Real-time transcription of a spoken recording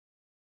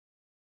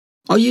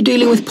Are you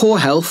dealing with poor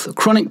health,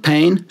 chronic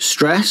pain,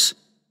 stress,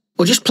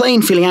 or just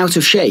plain feeling out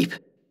of shape?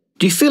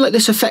 Do you feel like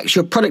this affects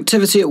your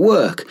productivity at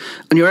work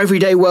and your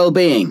everyday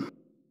well-being?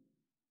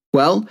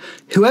 Well,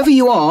 whoever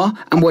you are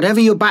and whatever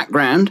your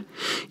background,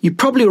 you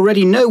probably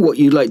already know what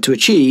you'd like to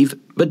achieve,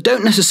 but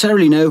don't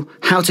necessarily know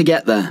how to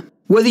get there.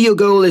 Whether your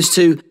goal is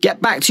to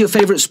get back to your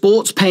favourite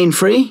sports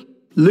pain-free,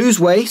 lose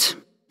weight,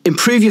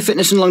 improve your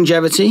fitness and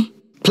longevity,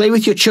 play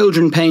with your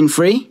children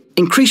pain-free,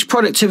 increase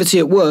productivity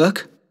at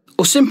work,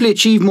 or simply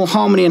achieve more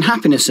harmony and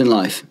happiness in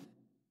life.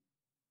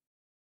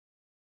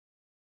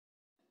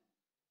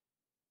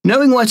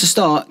 Knowing where to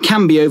start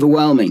can be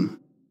overwhelming.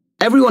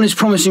 Everyone is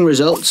promising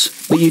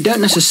results, but you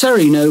don't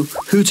necessarily know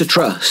who to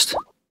trust.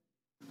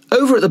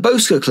 Over at the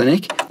Bowskill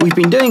Clinic, we've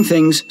been doing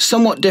things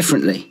somewhat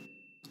differently.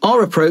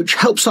 Our approach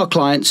helps our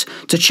clients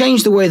to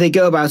change the way they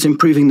go about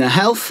improving their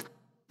health,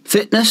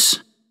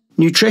 fitness,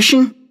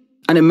 nutrition,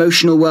 and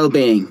emotional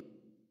well-being.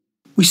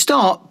 We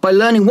start by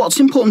learning what's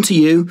important to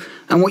you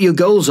and what your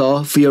goals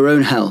are for your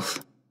own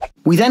health.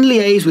 We then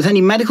liaise with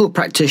any medical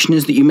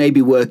practitioners that you may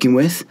be working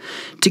with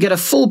to get a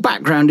full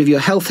background of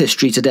your health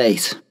history to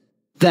date.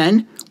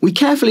 Then, we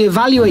carefully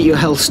evaluate your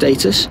health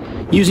status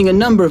using a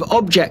number of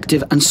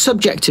objective and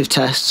subjective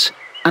tests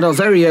and our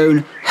very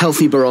own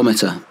Healthy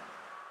Barometer.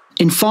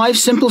 In 5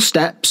 simple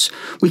steps,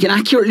 we can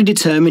accurately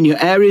determine your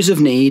areas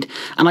of need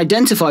and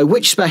identify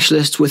which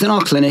specialists within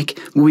our clinic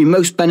will be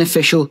most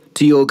beneficial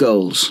to your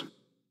goals.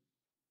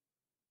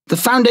 The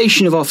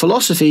foundation of our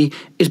philosophy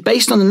is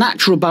based on the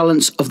natural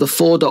balance of the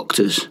 4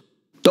 doctors: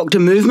 Dr.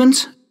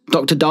 Movement,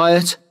 Dr.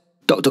 Diet,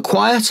 Dr.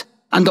 Quiet,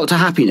 and Dr.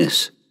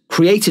 Happiness,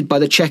 created by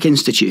the Czech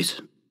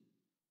Institute.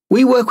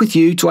 We work with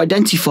you to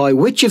identify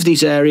which of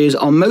these areas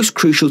are most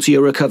crucial to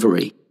your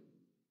recovery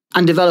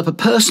and develop a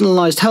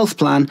personalised health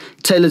plan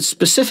tailored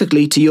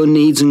specifically to your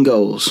needs and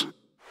goals.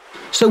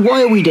 So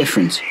why are we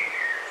different?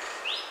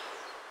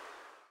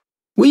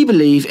 We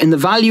believe in the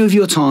value of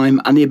your time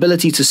and the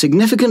ability to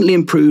significantly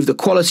improve the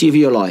quality of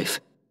your life,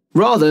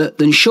 rather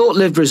than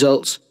short-lived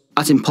results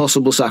at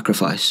impossible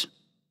sacrifice.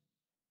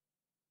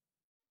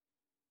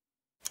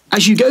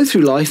 As you go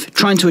through life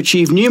trying to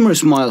achieve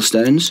numerous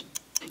milestones,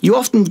 you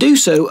often do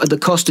so at the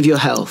cost of your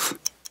health.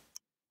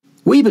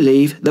 We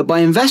believe that by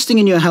investing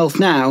in your health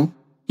now,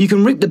 you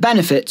can reap the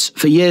benefits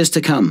for years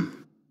to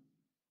come.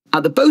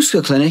 At the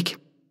Bowskill Clinic,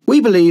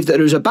 we believe that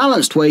there is a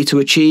balanced way to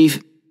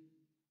achieve,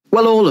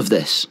 well, all of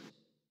this.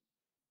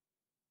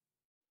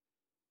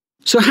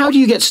 So how do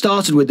you get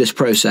started with this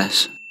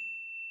process?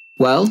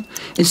 Well,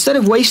 instead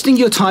of wasting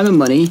your time and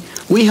money,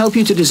 we help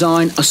you to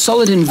design a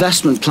solid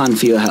investment plan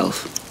for your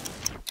health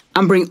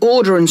and bring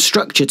order and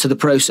structure to the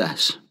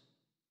process.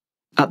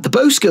 At the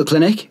Bowskill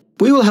Clinic,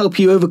 we will help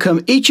you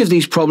overcome each of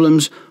these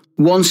problems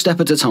one step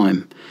at a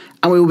time,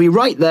 and we will be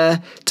right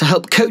there to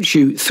help coach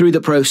you through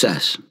the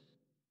process.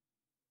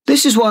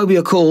 This is why we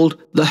are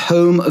called the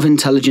home of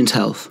intelligent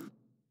health.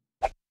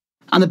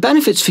 And the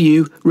benefits for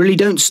you really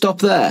don't stop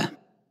there.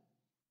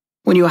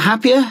 When you are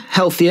happier,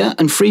 healthier,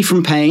 and free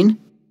from pain,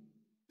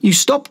 you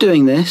stop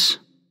doing this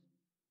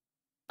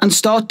and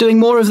start doing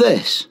more of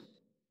this.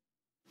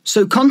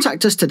 So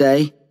contact us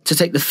today to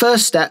take the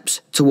first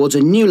steps towards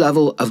a new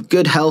level of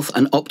good health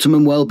and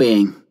optimum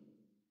well-being.